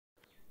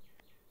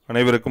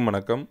அனைவருக்கும்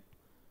வணக்கம்.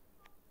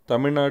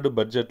 தமிழ்நாடு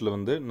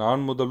பட்ஜெட்டில்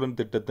நான் முதல்வன்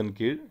திட்டத்தின்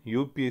கீழ்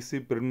யூபிஎஸ்சி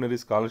பிரிலிமினரி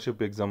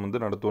ஸ்காலர்ஷிப் எக்ஸாம்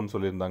நடத்துவோன்னு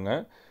சொல்லியிருந்தாங்க.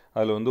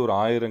 அதில் ஒரு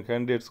 1000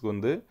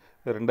 கேண்டிடேட்ஸ்க்கு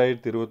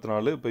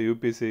 2024 இப்போ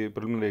யூபிஎஸ்சி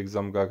பிரிலிமினரி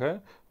எக்ஸாமுக்காக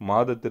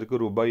மாதத்திற்கு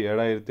ரூபாய்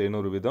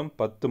 7500 வீதம்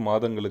 10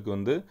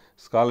 மாதங்களுக்கு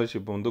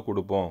ஸ்காலர்ஷிப்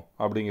கொடுப்போம்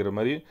அப்படிங்கிற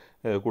மாதிரி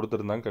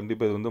கொடுத்துருந்தாங்க.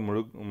 கண்டிப்பாக இது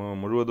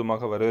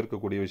முழுவதுமாக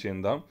வரவேற்கக்கூடிய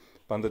விஷயந்தான்.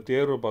 இப்போ அந்த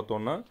தேர்வை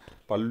பார்த்தோன்னா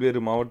பல்வேறு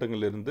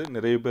மாவட்டங்களிலிருந்து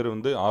நிறைய பேர்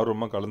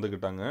ஆர்வமாக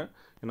கலந்துக்கிட்டாங்க.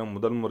 ஏன்னா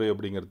முதல் முறை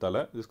அப்படிங்கிறதால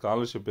இது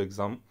ஸ்காலர்ஷிப்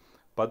எக்ஸாம்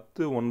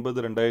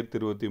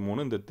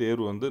 10/9/2023 இந்த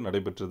தேர்வு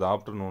நடைபெற்றது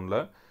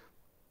ஆஃப்டர்நூனில்.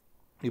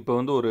 இப்போ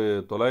ஒரு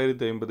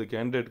 950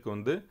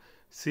 கேண்டிடேட்க்கு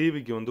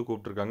சிவிக்கு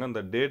கூப்பிட்ருக்காங்க.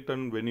 அந்த date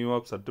and venue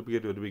of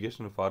certificate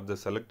verification for the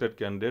selected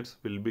candidates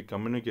will be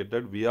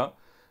communicated வியா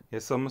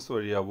எஸ்எம்எஸ்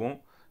வழியாகவும்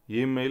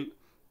email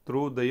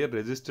through their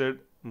registered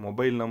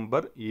mobile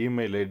number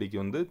email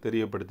ஐடிக்கு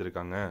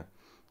தெரியப்படுத்தியிருக்காங்க.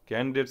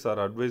 Candidates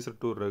R advised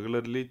to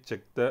regularly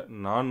check the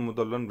நான்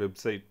முதல்வன்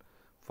வெப்சைட்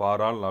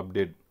ஃபார் ஆல்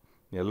அப்டேட்.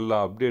 எல்லா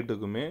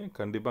அப்டேட்டுக்குமே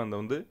கண்டிப்பாக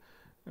அந்த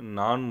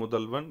நான்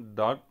முதல்வன்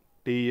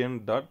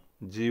 .tn.gov.in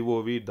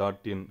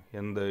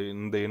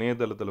இந்த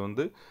இணையதளத்தில்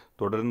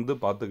தொடர்ந்து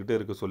பார்த்துக்கிட்டே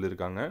இருக்க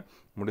சொல்லியிருக்காங்க.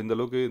 முடிந்த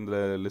அளவுக்கு இந்த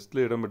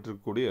லிஸ்ட்டில்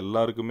இடம்பெற்றிருக்கக்கூடிய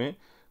எல்லாருக்குமே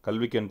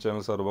கல்விக்கண்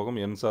சேனல் சார்பாகவும்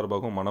என்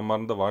சார்பாகவும்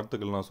மனமார்ந்த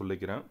வாழ்த்துக்கள் நான்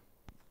சொல்லிக்கிறேன்.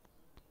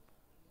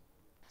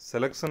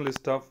 Selection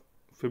list of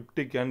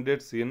 50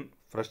 candidates in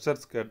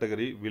freshers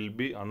category will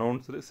be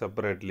announced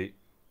separately.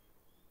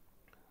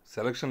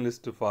 Selection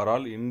list for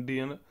all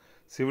Indian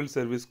civil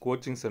service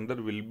coaching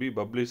centre will be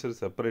published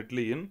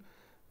separately இன்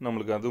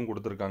நம்மளுக்கு அதுவும்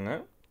கொடுத்துருக்காங்க.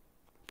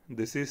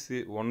 This is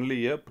only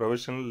a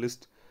professional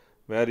list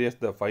various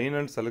the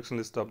final selection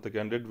list of the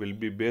candidate will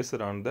be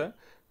based on the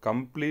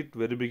complete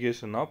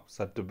verification of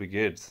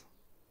certificates.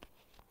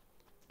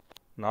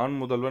 நான்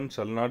முதல்வன்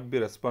shall not be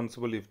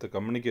responsible if the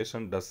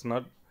communication does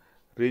not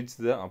reach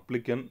the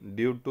applicant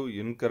due to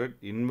incorrect,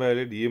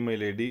 invalid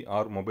email ID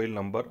or mobile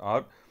number,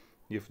 or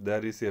if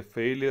there is a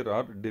failure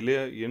or delay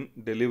in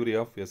delivery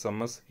of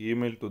SMS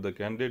email to the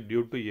candidate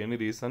due to any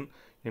reason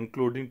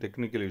including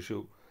technical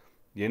issue.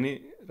 Any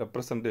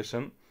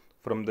representation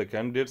from the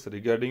candidates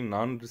regarding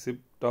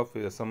non-receipt of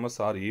SMS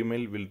or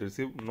email will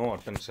receive no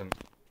attention.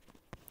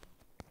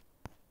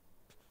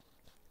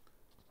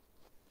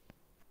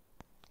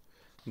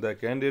 The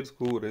candidates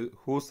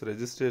whose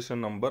registration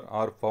number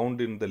are found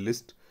in the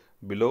list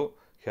below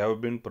have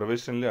been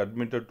provisionally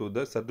admitted to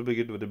the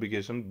certificate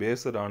verification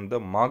based on the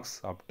marks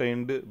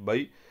obtained by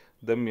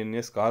them in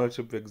a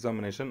scholarship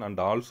examination and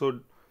also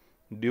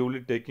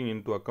duly taking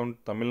into account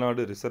Tamil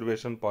Nadu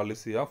reservation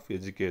policy of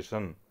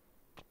education.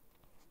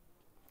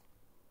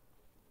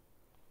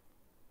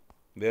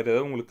 வேறு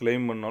ஏதாவது உங்களுக்கு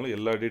claim பண்ணாலும்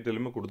எல்லா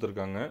டீட்டெயிலுமே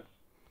கொடுத்துருக்காங்க.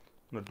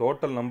 இந்த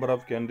total number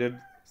of candidate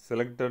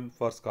selected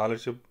for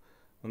scholarship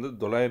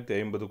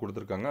 950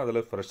 கொடுத்துருக்காங்க.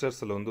 அதில்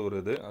ஃப்ரெஷர்ஸில் ஒரு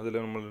இது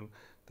அதில் நம்ம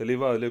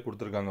தெளிவாக அதிலே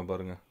கொடுத்துருக்காங்க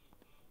பாருங்கள்.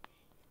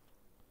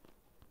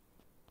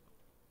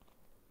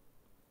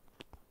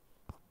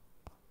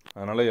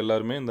 அதனால்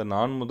எல்லாருமே இந்த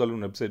நான்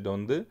முதல்வன்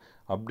வெப்சைட்டை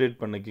அப்டேட்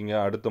பண்ணிக்கிங்க.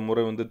 அடுத்த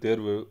முறை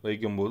தேர்வு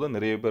வைக்கும்போது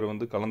நிறைய பேர்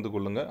கலந்து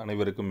கொள்ளுங்கள்.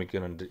 அனைவருக்கும்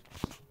மிக்க நன்றி.